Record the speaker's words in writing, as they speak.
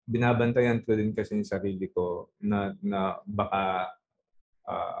binabantayan ko din kasi yung sarili ko na baka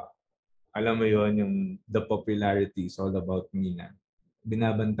alam mo yon yung the popularity is all about me na.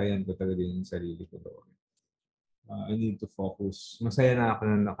 Binabantayan ko talaga yung sarili ko doon. I need to focus. Masaya na ako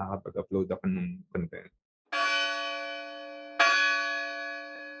na nakakapag-upload ako ng content.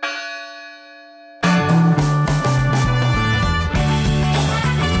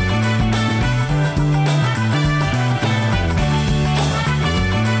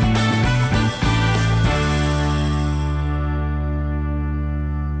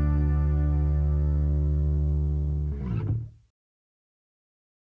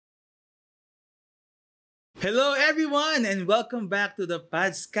 Hello everyone and welcome back to the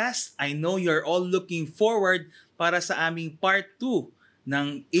podcast. I know you're all looking forward para sa aming part 2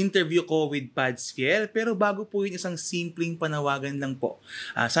 ng interview ko with Pads Fiel. Pero bago po yun, isang simpleng panawagan lang po.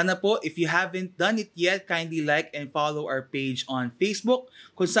 Sana po, if you haven't done it yet, kindly like and follow our page on Facebook.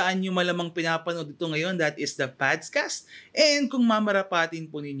 Kung saan nyo malamang pinapanood ito ngayon, that is the Padscast. And kung mamarapatin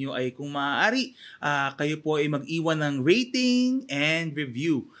po ninyo ay kung maaari, kayo po ay mag-iwan ng rating and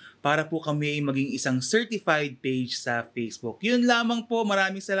review para po kami ay maging isang certified page sa Facebook. Yun lamang po.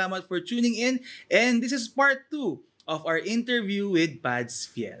 Maraming salamat for tuning in. And this is part 2 of our interview with Pads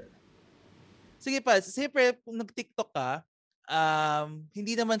Fiel. Sige Pads, siyempre kung nag-TikTok ka,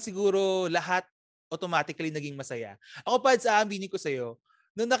 hindi naman siguro lahat automatically naging masaya. Ako Pads, aaminin ko sa'yo,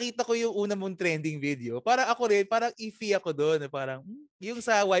 nung nakita ko yung una mong trending video, parang ako rin, parang iffy ako doon. Parang, yung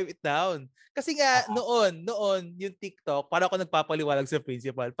sa Wipe It Down. Kasi nga, noon, yung TikTok, parang ako nagpapaliwalag sa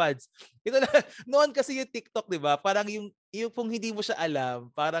principal. Pads, ito na, noon kasi yung TikTok, di ba? Parang yung kung hindi mo siya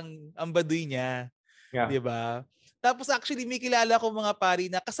alam, parang ang baduy niya. Yeah. Di ba? Tapos actually, may kilala ko mga pari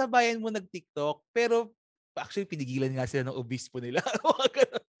na kasabayan mo nag-TikTok, pero actually, pinigilan nga sila ng obispo nila.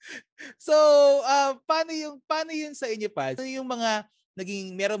 So, paano yun sa inyo, Pads? Ano yung mga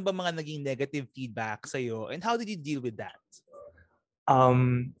meron ba mga naging negative feedback sa'yo? And how did you deal with that?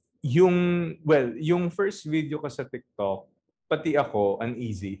 Yung first video ko sa TikTok, pati ako,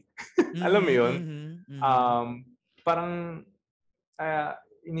 uneasy. Alam mo yun? Parang,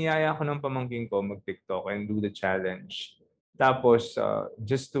 iniyaya ko ng pamangking ko mag-TikTok and do the challenge. Tapos,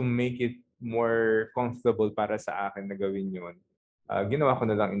 just to make it more comfortable para sa akin na gawin yun, ginawa ko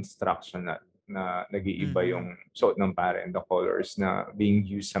na lang instruction na nag-iiba yung suot ng pare and the colors na being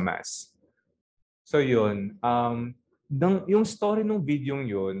used sa mass. So yun, yung story ng video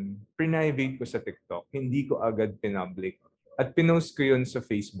yun, private ko sa TikTok, hindi ko agad pinpublic. At pinost ko yun sa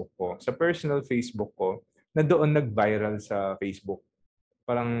Facebook ko, sa personal Facebook ko, na doon nag-viral sa Facebook.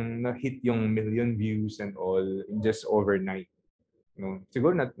 Parang na-hit yung 1 million views and all in just overnight. No?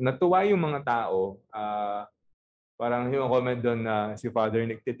 Siguro natuwa yung mga tao, parang yung comment doon na si Father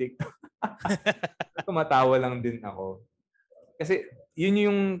nagtitiktok. Tumatawa lang din ako. Kasi yun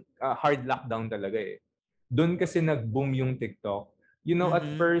yung hard lockdown talaga eh. Doon kasi nag-boom yung TikTok. You know, at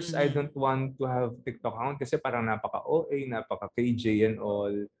first, I don't want to have TikTok account kasi parang napaka-OA, napaka-KJ and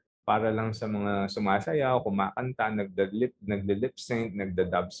all. Para lang sa mga sumasayaw, kumakanta, nagda-lip sync,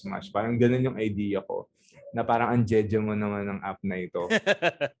 nagda-dub smash. Parang ganun yung idea ko. Na parang ang jeje mo naman ng app na ito.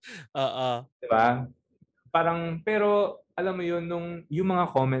 Diba? Parang, pero alam mo yun, yung mga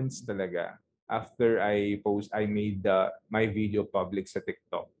comments talaga, after I made my video public sa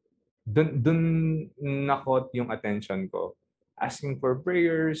TikTok, dun nakot yung attention ko. Asking for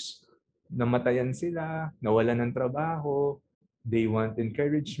prayers, namatayan sila, nawalan ng trabaho, they want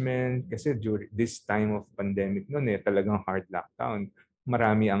encouragement, kasi during this time of pandemic noon talagang hard lockdown,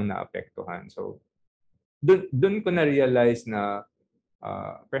 marami ang naapektuhan. So, dun ko na-realize na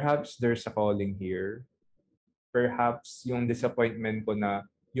perhaps there's a calling here. Perhaps yung disappointment ko na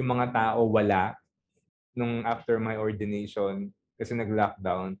yung mga tao wala nung after my ordination kasi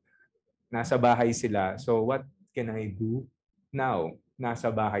nag-lockdown, nasa bahay sila. So what can I do now?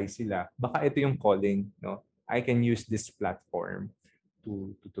 Nasa bahay sila. Baka ito yung calling, no? I can use this platform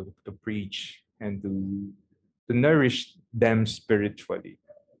to preach and to nourish them spiritually.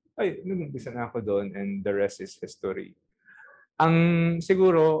 Ay, nag-umpisa na ako doon and the rest is history. Ang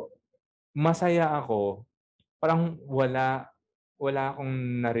siguro masaya ako, parang wala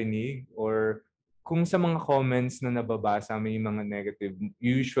akong narinig or kung sa mga comments na nababasa may mga negative,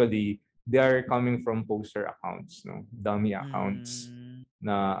 usually they are coming from poster accounts, no? Dummy accounts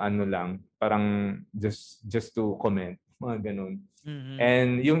na ano lang, parang just to comment, mga ganun.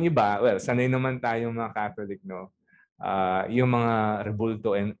 And yung iba, well, sanay naman tayong mga Catholic, no? Yung mga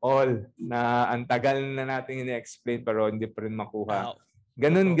rebulto and all na ang tagal na natin ini-explain pero hindi pa rin makuha.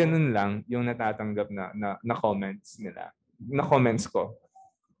 Ganun lang yung natatanggap na comments nila. Na comments ko.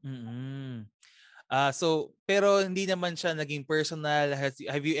 So pero hindi naman siya naging personal.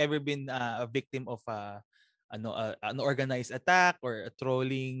 Have you ever been a victim of an organized attack or a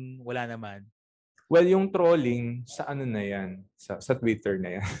trolling? Wala naman. Well, yung trolling sa ano na yan, sa Twitter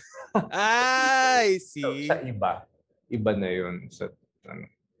na yan. I Sa see. iba, iba na yun. Sa, ano,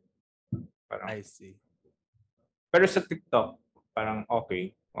 parang, I see. pero sa TikTok, parang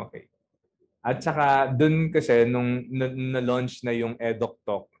okay, okay. At saka dun kasi nung na-launch na yung Edok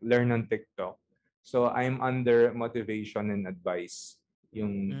Talk, Learn on TikTok. So I'm under motivation and advice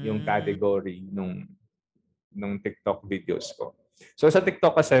yung Mm, category nung TikTok videos ko. So sa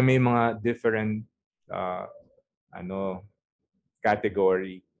TikTok kasi may mga different uh, ano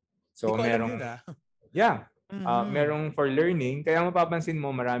category. di So ko alam yun merong ah. yeah, Mhm. merong for learning kaya mapapansin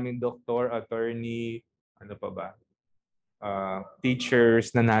mo maraming doktor, attorney, ano pa ba? Teachers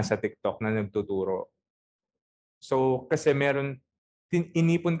na nasa TikTok na nagtuturo. So kasi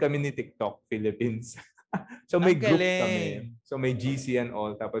inipon kami ni TikTok Philippines. So may Ang group kami. galing. So may GC and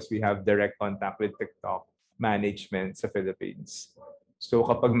all. Tapos we have direct contact with TikTok management sa Philippines. So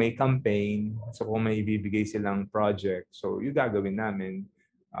kapag may campaign, so kung may ibibigay silang project, so yung gagawin namin.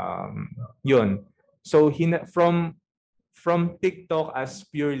 Yun. So from TikTok as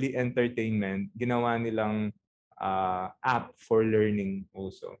purely entertainment, ginawa nilang app for learning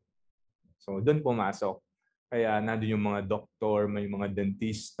also. So doon pumasok. Kaya nandun yung mga doktor, may mga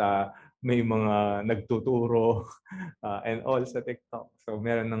dentista, may mga nagtuturo, and all sa TikTok. So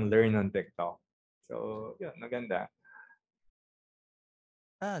meron ng learn on TikTok. So yun, maganda.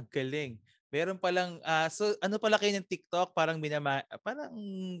 Galing. Meron palang so ano pala kayo ng TikTok parang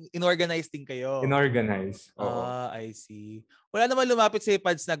inorganize din kayo. Inorganize, oo. I see. Wala naman lumapit sa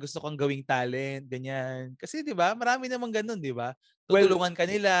pads na gusto kang gawing talent, ganyan. Kasi 'di ba, marami namang gano'n, 'di ba? Well, Tutulungan ka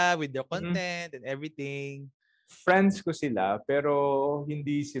nila with their mm, content and everything. friends ko sila, pero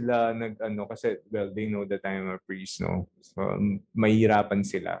hindi sila nag-ano kasi, well, they know that I'm a priest, no? So mahirapan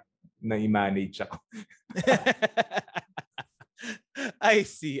sila na i-manage ako. I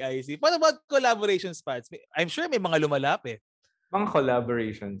see, I see. Paano about collaboration spots? I'm sure may mga lumalapit. Mga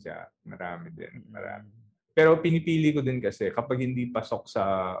collaboration siya, marami din, marami. Mm. Pero pinipili ko din kasi kapag hindi pasok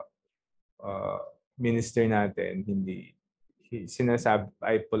sa uh, minister natin, hindi sinasabi,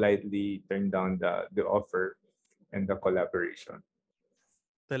 I politely turn down the offer and the collaboration.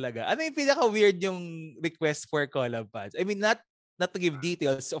 Talaga. Ano yung pinaka-weird yung request for collab pads? I mean, not to give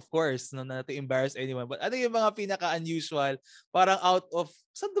details, of course, no, not to embarrass anyone, but ano yung mga pinaka-unusual, parang out of,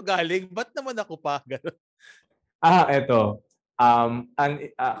 saan to galing? Ba't naman ako pa? Ganun. Eto.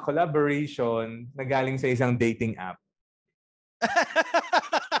 Collaboration na galing sa isang dating app.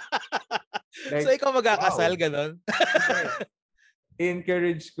 So, Like, ikaw magkakasal, wow. ganun? Hindi.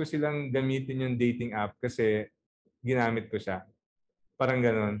 I-encourage ko silang gamitin yung dating app kasi ginamit ko siya. Parang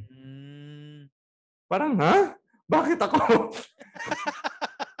ganon. Mm. Parang, ha? Bakit ako?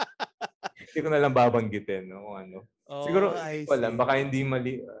 Hindi ko na lang babanggitin, no? Kung ano. Oh, Siguro, I wala, see. baka hindi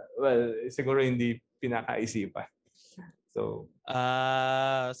mali, well, siguro hindi pinakaisipan. So,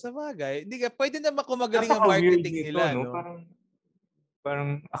 Sabagay. Hindi ka, pwede naman kung magaling ang napaka-weird marketing nito, nila, no? no? Parang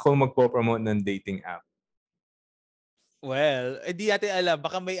ako magpo-promote ng dating app. Well, hindi natin alam.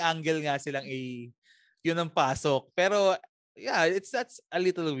 Baka may angle nga silang yun ang pasok. Pero, yeah, that's a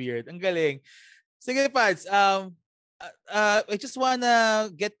little weird. Ang galing. Sige, Pads. I just wanna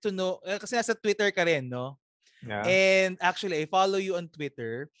get to know, kasi nasa Twitter ka rin, no? Yeah. And actually, I follow you on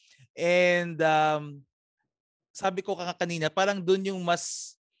Twitter. And sabi ko kanina, parang dun yung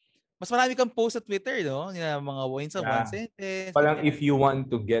mas marami kang post sa Twitter, no? Yung mga wins sa one Yeah. sentence, Parang if ganyan. you want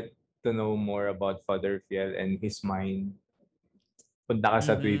to get to know more about Father Fiel and his mind, punta ka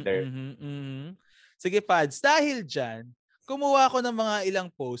sa Mhm, Twitter. mhm, mhm. Sige, Pads, dahil diyan, kumuha ako ng mga ilang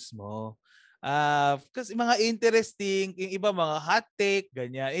post mo. Kasi mga interesting, yung iba mga hot take,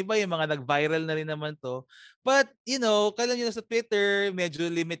 ganyan. Iba yung mga nag-viral na rin naman to. But, kailan nyo na sa Twitter, medyo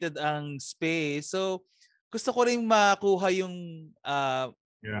limited ang space. So, gusto ko rin makuha yung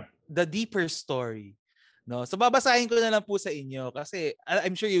Yeah. the deeper story. No? So, babasahin ko na lang po sa inyo kasi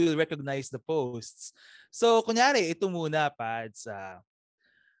I'm sure you will recognize the posts. So, kunyari, ito muna, Pads.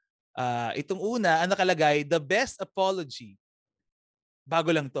 Itong una, ang nakalagay, the best apology.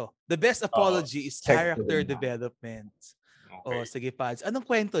 Bago lang to. The best Oo. apology is Check ko character din yan. development. O, Okay. sige, Pads. Anong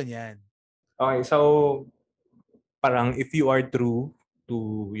kwento niyan? Okay, so parang if you are true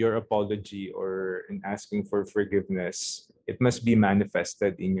to your apology or in asking for forgiveness, it must be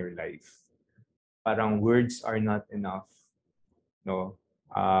manifested in your life. Parang words are not enough, no?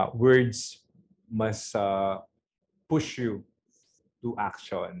 Words must push you to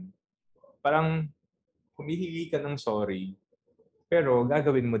action. Parang humihingi ka ng sorry, pero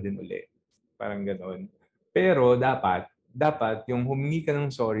gagawin mo din uli. parang gano'n. Pero dapat yung humingi ka ng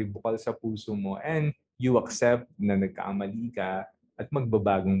sorry bukal sa puso mo and you accept na nagkamali ka at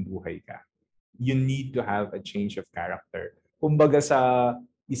magbabagong buhay ka. You need to have a change of character. Kumbaga sa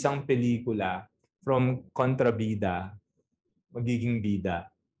isang pelikula, from kontrabida, magiging bida.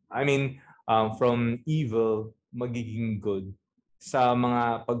 I mean, from evil, magiging good. Sa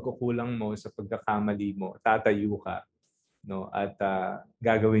mga pagkukulang mo, sa pagkakamali mo, tatayo ka, no? At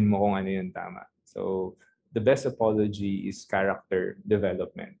gagawin mo kung ano yung tama. So, the best apology is character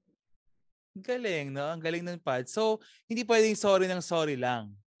development. Galing, no? Ang galing ng pad. So, hindi pwedeng sorry ng sorry lang.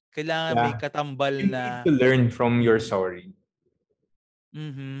 Kailangan may Yeah. katambal You need na... to learn from your sorry.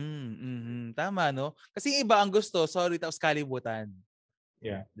 Tama, no? Kasi yung iba ang gusto, sorry, tapos kalibutan.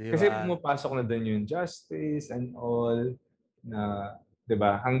 Yeah. Di Kasi ba? pumapasok na doon yung justice and all na, 'di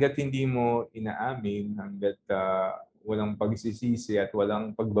ba? Hangga't hindi mo inaamin, hangga't walang pagsisisi at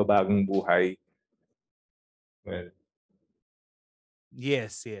walang pagbabagong buhay, well,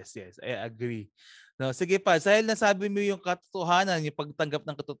 Yes, yes, yes. I agree. No, sige pa, dahil nasabi mo yung katotohanan, yung pagtanggap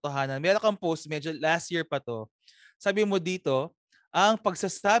ng katotohanan. Meron kang post, medyo last year pa to. Sabi mo dito, ang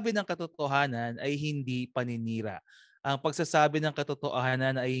pagsasabi ng katotohanan ay hindi paninira. Ang pagsasabi ng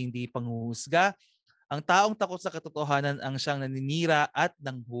katotohanan ay hindi panghuhusga. Ang taong takot sa katotohanan ang siyang naninira at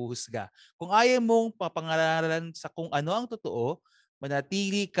nanghuhusga. Kung ayaw mong papangaralan sa kung ano ang totoo,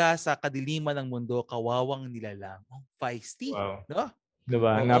 manatili ka sa kadiliman ng mundo, kawawang nilalang. Oh, feisty, wow. no? 'Di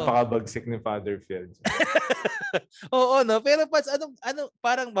ba? Oo. Napakabagsik ni Father Fiel. Oo, no? Pero Pats,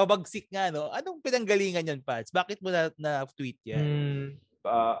 parang mabagsik nga, no? Anong pinanggalingan yan, Pats? Bakit mo na-tweet yan? Hmm,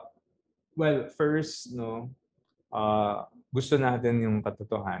 well, first, no, gusto natin yung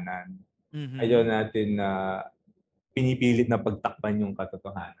katotohanan. Ayaw Mhm. natin na pinipilit na pagtakpan yung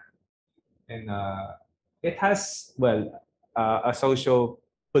katotohanan. And it has, well, a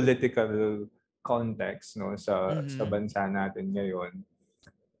socio-political context, no, sa Mhm. bansa natin ngayon.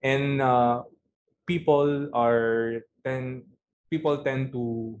 And people are tend people tend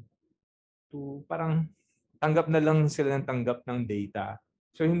to parang tanggap na lang sila ng tanggap ng data.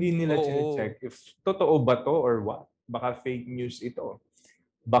 So hindi nila Oo. chine-check if totoo ba to or what. Baka fake news ito.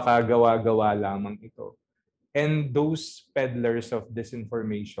 Baka gawa-gawa lamang ito. And those peddlers of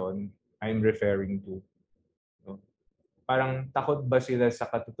disinformation I'm referring to, no? Parang takot ba sila sa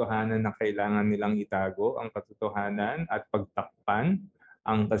katotohanan na kailangan nilang itago ang katotohanan at pagtakpan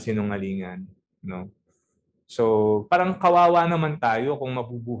ang kasinungalingan, no? So, parang kawawa naman tayo kung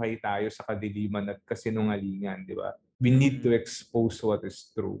mabubuhay tayo sa kadiliman at kasinungalingan, di ba? We need to Mhm. expose what is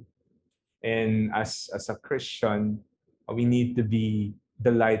true. And as a Christian, we need to be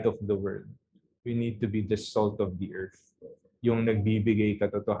the light of the world. We need to be the salt of the earth. Yung nagbibigay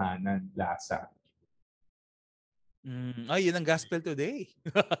katotohanan, lasa. Ay, yun ang gospel today.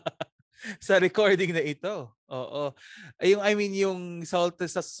 Sa recording na ito. Oo. I mean, yung salt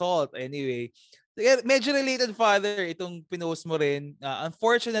sa salt. Anyway. Medyo related, Father, itong pinost mo rin.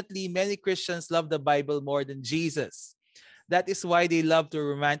 Unfortunately, many Christians love the Bible more than Jesus. That is why they love to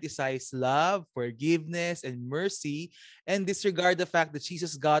romanticize love, forgiveness, and mercy and disregard the fact that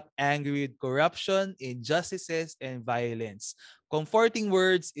Jesus got angry with corruption, injustices, and violence. Comforting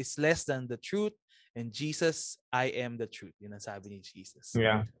words is less than the truth, and Jesus, I am the truth. Yun ang sabi ni Jesus.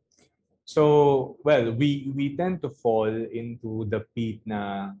 Yeah. So, well, we tend to fall into the pit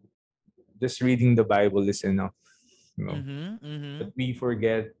na just reading the Bible is enough, you know. But we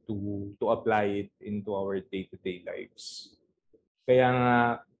forget to apply it into our day-to-day lives. Kaya nga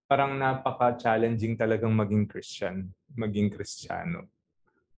parang napaka-challenging talagang maging Christian, maging Kristiyano.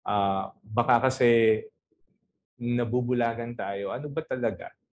 Baka kasi nabubulagan tayo. Ano ba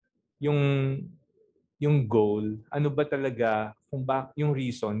talaga yung yung goal? Ano ba talaga yung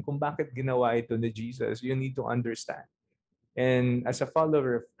reason kung bakit ginawa ito ni Jesus? You need to understand. And as a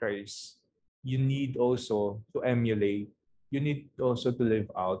follower of Christ, you need also to emulate, you need also to live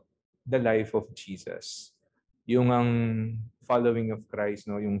out the life of Jesus. Yung ang following of Christ,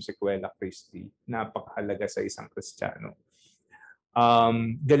 no, yung sequela Christi, napakahalaga sa isang Kristiyano.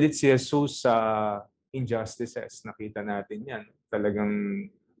 Galit si Jesus sa injustices. Nakita natin yan. Talagang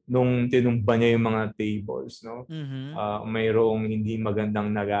nung tinumba niya yung mga tables, no? Mayroong hindi magandang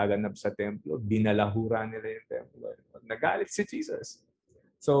nagaganap sa templo, binalahura nila yung templo. Nagalit si Jesus.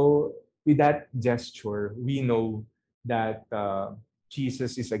 So, with that gesture, we know that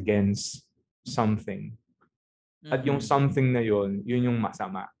Jesus is against something. At yung something na yun yung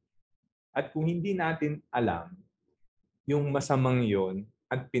masama. At kung hindi natin alam yung masamang yon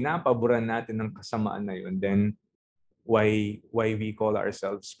at pinapaboran natin ng kasamaan na yun, then why we call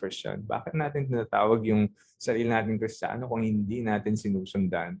ourselves Christian? Bakit natin tinatawag yung sarili natin Kristiyano kung hindi natin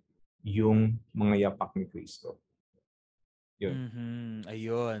sinusundan yung mga yapak ni Kristo. Yun.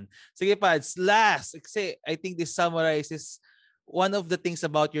 Ayun. Sige, Pads, last. Kasi I think this summarizes one of the things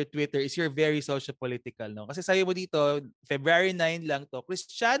about your Twitter is you're very social-political, no? Kasi sabi mo dito, February 9 lang to,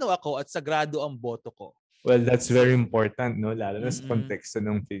 Kristiyano ako at sagrado ang boto ko. Well, that's very So, important, no? Lalo na sa mm-mm. konteksto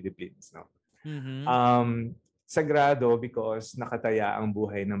ng Philippines, no? Mm-hmm. Sagrado because nakataya ang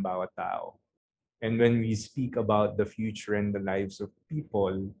buhay ng bawat tao. And when we speak about the future and the lives of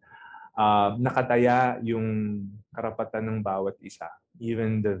people, nakataya yung karapatan ng bawat isa.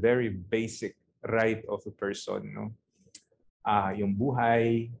 Even the very basic right of a person, no? Yung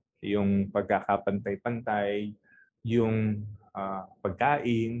buhay, yung pagkakapantay-pantay, yung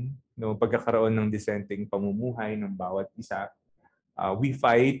pagkain, no? Pagkakaroon ng disenteng pamumuhay ng bawat isa. We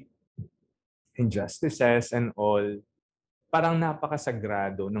fight injustices and all. Parang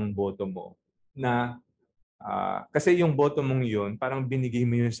napakasagrado ng boto mo na kasi yung boto mong yun, parang binigay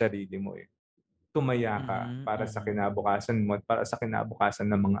mo yung sarili mo eh. Tumaya ka Mm-hmm. para sa Mm-hmm. kinabukasan mo at para sa kinabukasan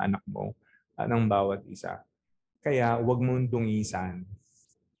ng mga anak mo at ng bawat isa. Kaya huwag mong dungisan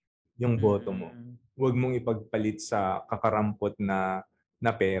yung boto mo. Mm-hmm. Huwag mong ipagpalit sa kakarampot na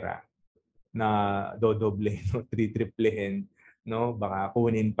pera na dodoblehin o tritriplehin, no? Baka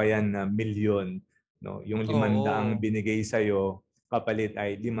kunin pa yan na milyon, no? Yung 500 Oo. binigay sa kapalit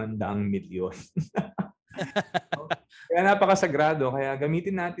ay 500 milyon. Kaya napakasagrado, kaya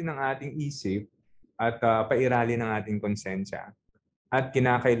gamitin natin ang ating isip at pairali ng ating konsensya. At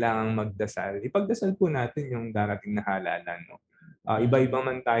kinakailangang magdasal. Ipagdasal po natin yung darating na halalan. No? Iba-iba Mm-hmm.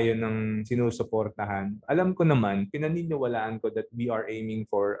 man tayo ng sinusuportahan. Alam ko naman, pinaniniwalaan ko that we are aiming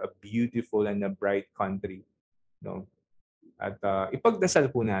for a beautiful and a bright country. No? At ipagdasal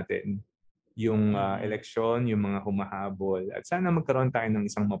po natin yung Mm-hmm. eleksyon, yung mga humahabol. At sana magkaroon tayo ng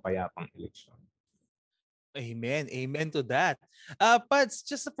isang mapayapang eleksyon. Amen. Amen to that. Pads,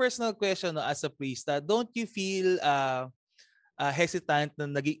 just a personal question, no, as a priest, don't you feel hesitant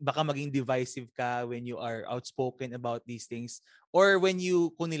na baka maging divisive ka when you are outspoken about these things or when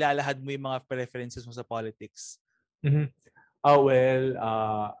kung nilalahad mo yung mga preferences mo sa politics? Mm-hmm. Well,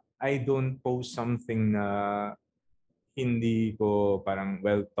 I don't post something na hindi ko parang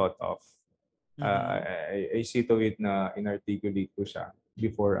well thought of. Mm-hmm. I see to it na inarticulate ko siya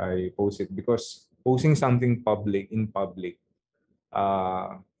before I post it because posting something in public,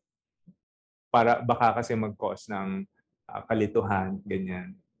 uh, para baka kasi mag-cause ng kalituhan,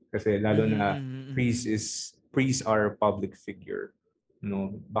 ganyan. Kasi lalo Mm-hmm. na Mm-hmm. priests are public figure,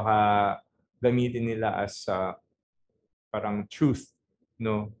 no? Baka gamitin nila as parang truth,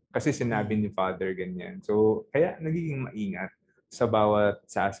 no? Kasi sinabi Mm-hmm. ni Father ganyan. So, kaya nagiging maingat sa bawat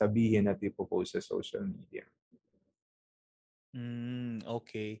sasabihin at ipopost sa social media.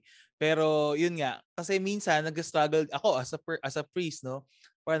 Okay. Pero yun nga, kasi minsan nag-struggle ako as a priest, no?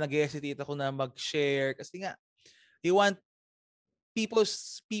 Parang nag-hesitate ako na mag-share kasi nga you want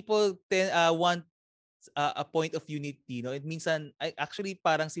want a point of unity, no? And minsan actually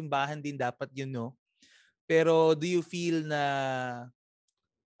parang simbahan din dapat yun, no? Pero do you feel na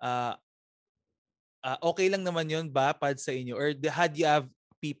uh, okay lang naman yun ba sa inyo or had you have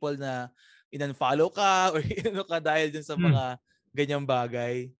people na in-unfollow ka or ano ka dahil dun sa Hmm. mga ganyang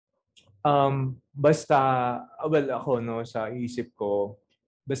bagay? Basta, well ako no, sa isip ko,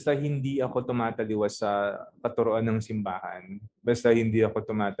 basta hindi ako tumataliwas sa katuruan ng simbahan, basta hindi ako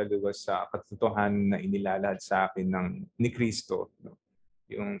tumataliwas sa katotohanan na inilalahad sa akin ni Kristo, no?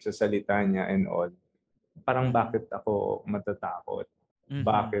 Yung sa salita niya and all. Parang Mhm. bakit ako matatakot? Mhm.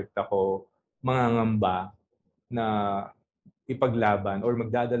 Bakit ako mangangamba na ipaglaban or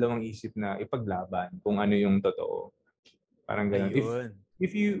magdadalawang isip na ipaglaban kung ano yung totoo? Parang gano'n. Ayun.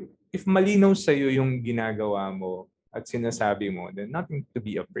 If malinaw sa iyo yung ginagawa mo at sinasabi mo, then nothing to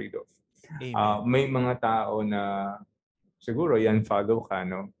be afraid of. Amen. May mga tao na siguro yan follow ka,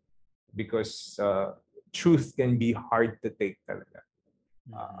 no? Because truth can be hard to take talaga.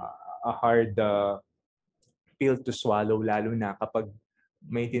 Mhm. Uh, a hard pill to swallow lalo na kapag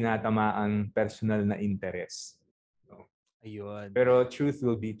may tinatamaang personal na interest. No? Ayun. Pero truth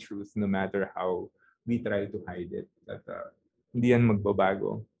will be truth no matter how we try to hide it. At hindi yan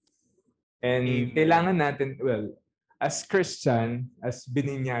magbabago. And Amen. kailangan natin, well, as Christian, as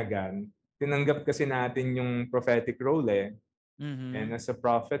bininyagan, tinanggap kasi natin yung prophetic role eh. And Mhm. as a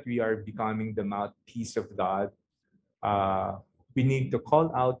prophet, we are becoming the mouthpiece of God. We need to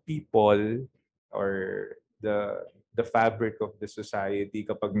call out people or the fabric of the society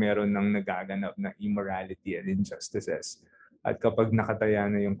kapag meron ng nagaganap na immorality and injustices. At kapag nakataya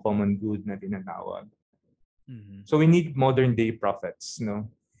na yung common good na tinatawag. Mhm. So we need modern day prophets, no?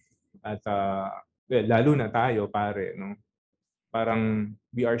 At well, lalo na tayo, pare, no? parang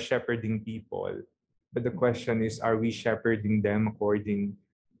we are shepherding people. But the question is, are we shepherding them according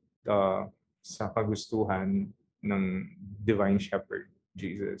sa kagustuhan ng divine shepherd,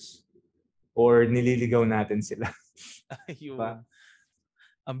 Jesus? Or nililigaw natin sila? Diba? Ayun.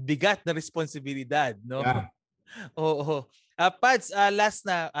 Ang bigat na responsibilidad, no? Yeah. Oo. Pads, last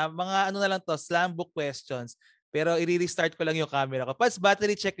na. Mga ano na lang to, slam book questions. Pero i-restart ko lang yung camera ko. Pads,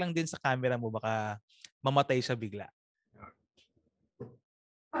 battery check lang din sa camera mo. Baka mamatay siya bigla.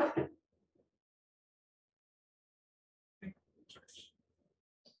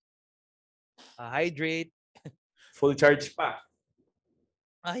 Hydrate. Full charge pa.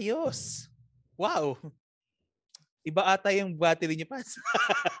 Ayos. Wow. Iba ata yung battery niyo, Pads.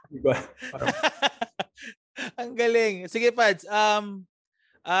 Diba? Parang, Ang galing. Sige, Pads.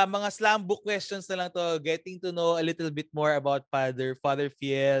 Mga slam book questions na lang to. Getting to know a little bit more about Father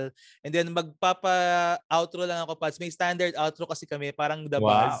Fiel. And then magpapa-outro lang ako, Pads. May standard outro kasi kami. Parang The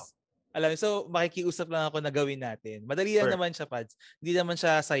wow. Buzz. Alam mo, so makikiusap lang ako na gawin natin. Madali lang Sure. naman siya, Pads. Hindi naman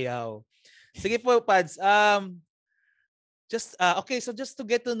siya sayaw. Sige po, Pads. Okay, so just to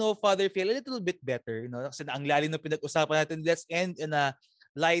get to know Father Fiel a little bit better, you know, kasi ang lalim ng pinag-usapan natin, let's end in a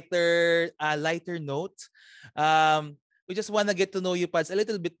lighter note. We just want to get to know you, Pads, a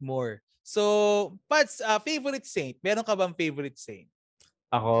little bit more. So, Pads, favorite saint? Meron ka bang favorite saint?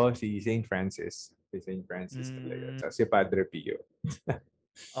 Ako, si Saint Francis. Si Saint Francis talaga. So, si Padre Pio.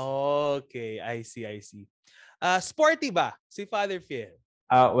 Okay, I see. Sporty ba si Father Fiel?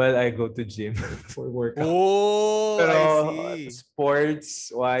 Well, I go to gym for workout. Oh, Pero I see.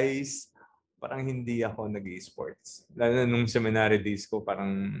 sports-wise, parang hindi ako nag-i-sports. Lalo na nung seminary days ko,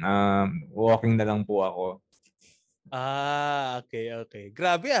 parang walking na lang po ako. Okay.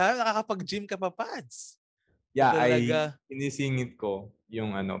 Grabe nakakapag-gym ka pa, Pads. Yeah, Talaga. inisingit ko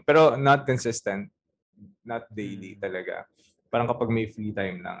yung ano. Pero not consistent. Not daily talaga. Parang kapag may free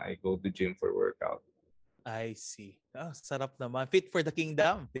time lang, I go to gym for workout. I see. Sarap naman. Fit for the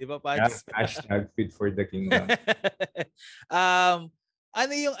kingdom. Di ba, Yeah, Pads? hashtag fit for the kingdom.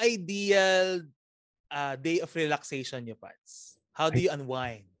 Ano yung ideal day of relaxation niyo, Pads? How do you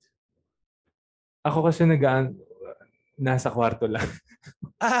unwind? Ako kasi nasa kwarto lang.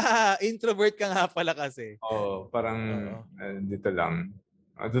 Introvert ka nga pala kasi. Parang dito lang.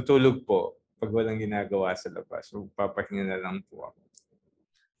 Tutulog po pag walang ginagawa sa labas. So, papahinga na lang po ako.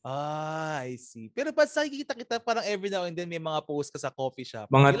 I see. Pero Pads, nakikita kita parang every now and then may mga post ka sa coffee shop.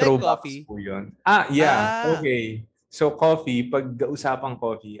 Mga You like throwbacks coffee? po yun. Yeah. Okay. So, coffee, pag usapang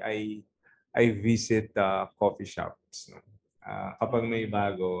coffee, I visit coffee shops. No? Kapag may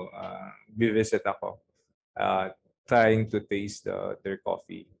bago, visit ako. Trying to taste their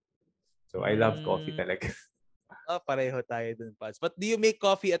coffee. So, I love coffee talaga. Pareho tayo dun, Pads. But do you make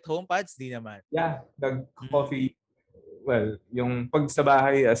coffee at home, Pads? Di naman. Yeah, coffee. Well, yung pag sa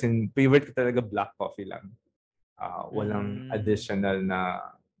bahay, as in, favorite ko talaga black coffee lang. Walang additional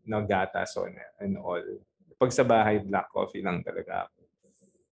na gatas and all. Pag sa bahay, black coffee lang talaga ako.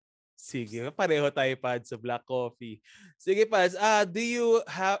 Sige, pareho tayo, Pads, sa black coffee. Sige, Pads,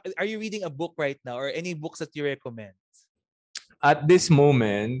 are you reading a book right now or any books that you recommend? At this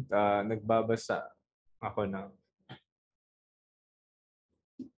moment, nagbabasa ako ng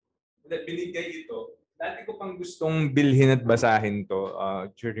binigay ito. Dati ko pang gustong bilhin at basahin to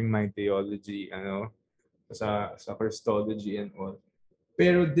during my theology, sa Christology and all.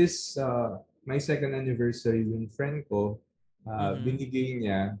 Pero my second anniversary, yung friend ko, binigay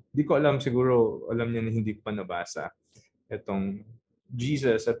niya, di ko alam, siguro alam niya na hindi ko pa nabasa, itong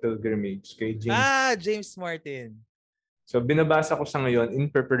Jesus at Pilgrimage kay James. James Martin. So binabasa ko sa ngayon in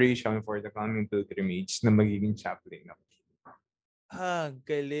preparation for the coming pilgrimage na magiging chaplain ako.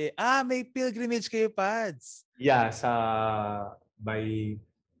 Gali. May pilgrimage kayo, Pads. Yeah, by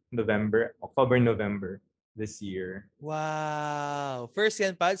October, November this year. Wow. First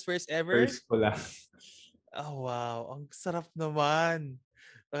yan, Pads? First ever? First ko lang. Oh, wow. Ang sarap naman.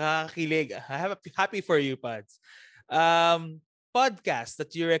 Nakakakilig. Happy for you, Pads. Podcast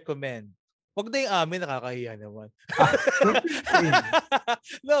that you recommend. Huwag na yung amin, nakakahiya naman.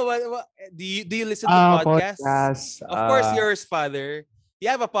 No, do you listen to podcasts? Podcast. Of course, yours, Father.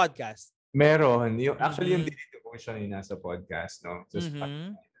 You have a podcast. Meron. Actually, yung Daily Devotion ay nasa podcast, no? Sa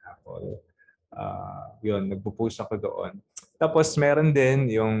Spotify, Apple. Yun, nagpo-post ako doon. Tapos, meron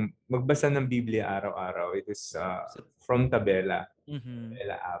din yung magbasa ng Biblia araw-araw. It is from Tabela.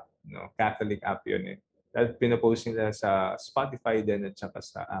 Tabela app. No? Catholic app yun eh. At pinapost nila sa Spotify din at saka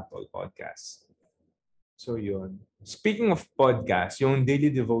sa Apple Podcast. So yun. Speaking of podcast, yung Daily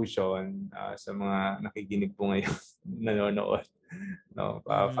Devotion sa mga nakikinig po ngayon, nanonood. No,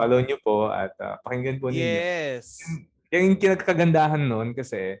 follow nyo po at pakinggan po ninyo. Yes. Yung kinakagandahan nun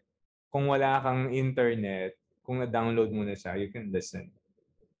kasi kung wala kang internet, kung na-download mo na siya, you can listen.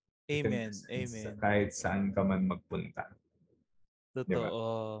 You can Amen. listen Amen. kahit saan ka man magpunta. Di ba? Totoo.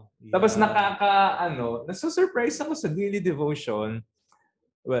 Tapos Yeah. nasusurprise ako sa daily devotion.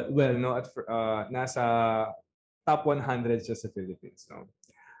 Well, no, nasa top 100 siya sa Philippines, no.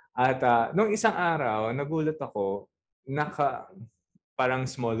 At nung isang araw, nagulat ako, parang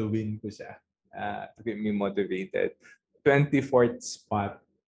small win ko siya to keep me motivated. 24th spot,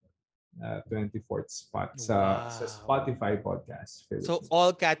 24th spot sa Wow. Spotify podcast So, Philippines.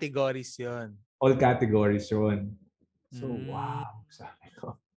 all categories yon. All categories yun. So, Mm. wow, sabi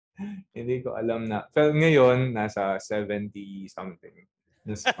ko. Hindi ko alam na. Well, ngayon, nasa 70 something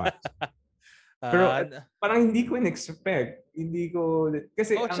na spot. Pero Ah, parang hindi ko in-expect.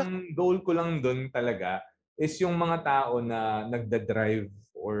 Kasi tsaka, ang goal ko lang doon talaga is yung mga tao na nagda-drive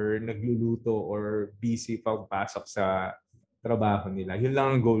or nagluluto or busy pagpasok sa trabaho nila. Yun lang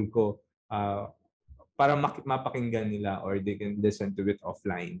ang goal ko. Para mapakinggan nila or they can listen to it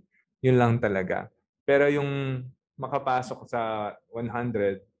offline. Yun lang talaga. Pero yung makapasok sa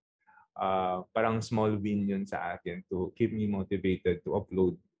 100, parang small win yun sa akin to keep me motivated to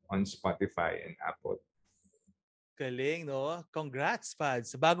upload on Spotify and Apple. galing, no? Congrats,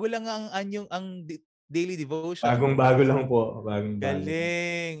 Pads. Bago lang ang anyong daily devotion. Bagong-bago lang po. Bagong-bago lang.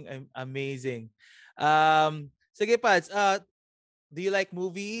 Galing. Amazing. Sige, Pads. Do you like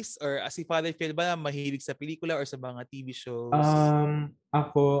movies? Or si Father Phil ba mahilig sa pelikula or sa mga TV shows?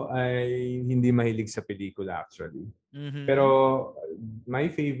 Ako ay hindi mahilig sa pelikula actually. Pero Mm-hmm. my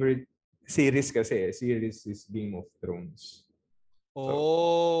favorite series is Game of Thrones. So,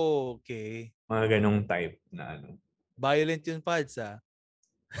 Oh, okay. mga ganong type na ano. Violent yun, Pads, Ano,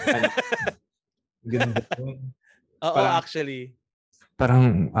 ganda yun. Oo, Parang actually.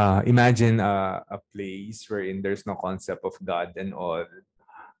 imagine a place wherein there's no concept of God and all.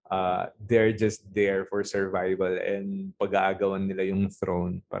 They're just there for survival and pag-aagawan nila yung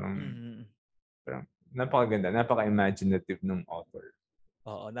throne. Mm-hmm. Parang napakaganda, napaka-imaginative ng author.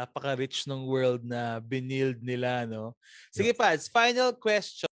 Oo, napaka-rich ng world na binild nila, no? Sige, Yes. Pads, final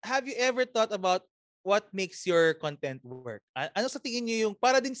question. Have you ever thought about what makes your content work? Ano sa tingin nyo yung,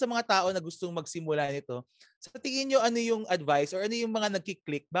 para din sa mga tao na gustong magsimula nito, sa tingin nyo ano yung advice or ano yung mga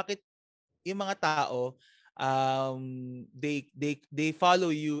nagki-click? Bakit yung mga tao, they follow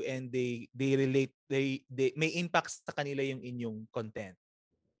you and they relate, they may impact sa kanila yung inyong content?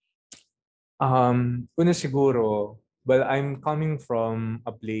 Una siguro, well, I'm coming from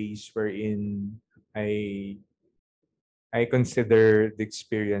a place wherein I I consider the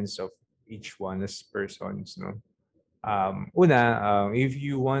experience of each one as persons, no? If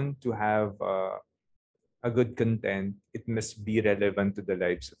you want to have a good content, it must be relevant to the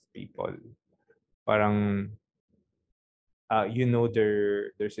lives of people. Parang you know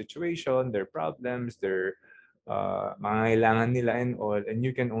their situation, their problems, their mangangailangan nila and all, and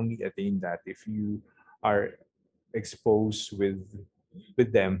you can only attain that if you are exposed with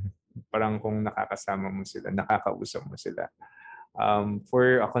them. Parang kung nakakasama mo sila, nakakausap mo sila.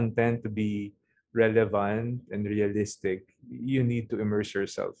 For a content to be relevant and realistic, you need to immerse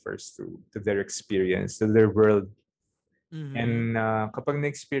yourself first to their experience, to their world. Mm-hmm. And kapag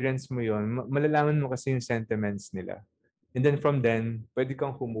na-experience mo yun, malalaman mo kasi yung sentiments nila. And then from then, pwede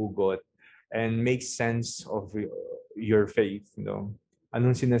kang humugot and make sense of your faith. No?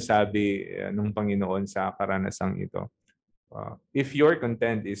 Anong sinasabi ng Panginoon sa karanasang ito? If your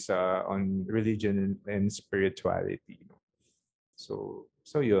content is on religion and spirituality. So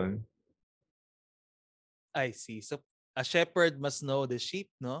yun. I see. So, a shepherd must know the sheep,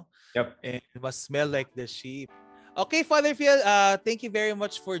 no? Yep. And must smell like the sheep. Okay, Father Fiel, thank you very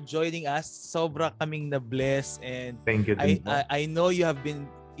much for joining us. Sobra kaming na-bless and Thank you din po. I know you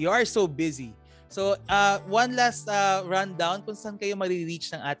are so busy. So, one last rundown kung saan kayo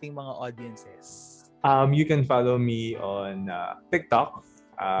marireach ng ating mga audiences. You can follow me on TikTok,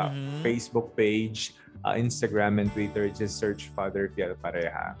 Mm-hmm. Facebook page, Instagram and Twitter. Just search Father Fiel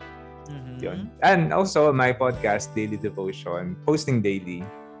Pareja. Mm-hmm. Yun. And also my podcast, Daily Devotion, posting daily.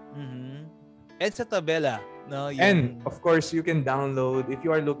 Mm-hmm. And sa tabela, no? And of course, you can download, if you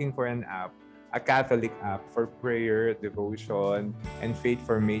are looking for an app, a Catholic app for prayer, devotion, and faith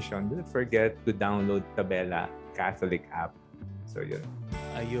formation. Don't forget to download Tabela Catholic app. So yun.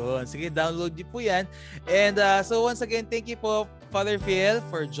 Ayun. Sige, download niyo po yan. And so once again, thank you po, Father Fiel,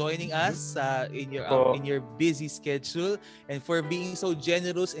 for joining us in your busy schedule and for being so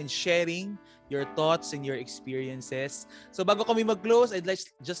generous and sharing your thoughts and your experiences. So bago kami mag-close, I'd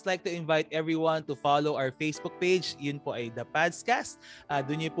just like to invite everyone to follow our Facebook page. Yun po ay The Padscast.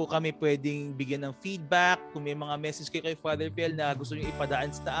 Doon niyo po kami pwedeng bigyan ng feedback. Kung may mga message kayo kay Father Fiel na gusto niyo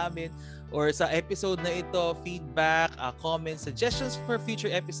ipadaan sa amin or sa episode na ito, feedback, comments, suggestions for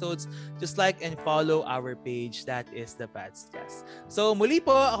future episodes, just like and follow our page. That is The Padscast. So muli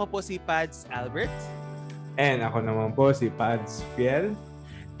po, ako po si Pads Albert. And ako naman po si Pads Fiel.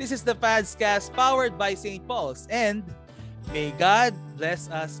 This is the Padscast powered by St. Paul's, and may God bless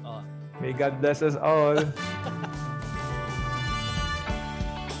us all. May God bless us all.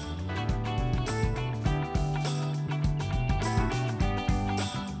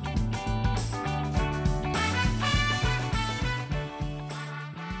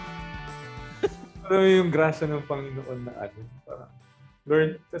 Pero yung grasya ng Panginoon na parang,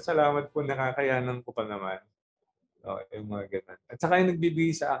 Lord, salamat po, nakakayanan ko pa naman. Yung mga ganun. At saka yung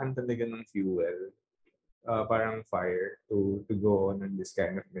nagbibigay sa akin talaga ng fuel, parang fire to go on this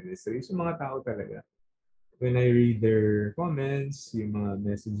kind of ministry. So mga tao talaga. When I read their comments, yung mga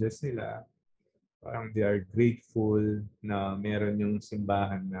messages nila, parang they are grateful na meron yung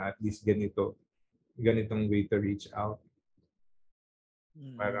simbahan na at least ganitong way to reach out.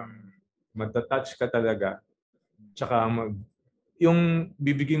 Parang magta-touch ka talaga. Tsaka yung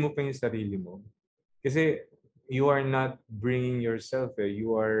bibigyan mo pa yung sarili mo. Kasi you are not bringing yourself,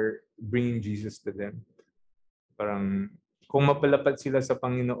 you are bringing Jesus to them. Parang kung mapalapad sila sa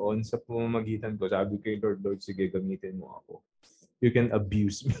Panginoon sa pamamagitan ko, sabi kay Lord, sige, gamitin mo ako. You can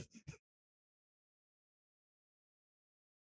abuse me.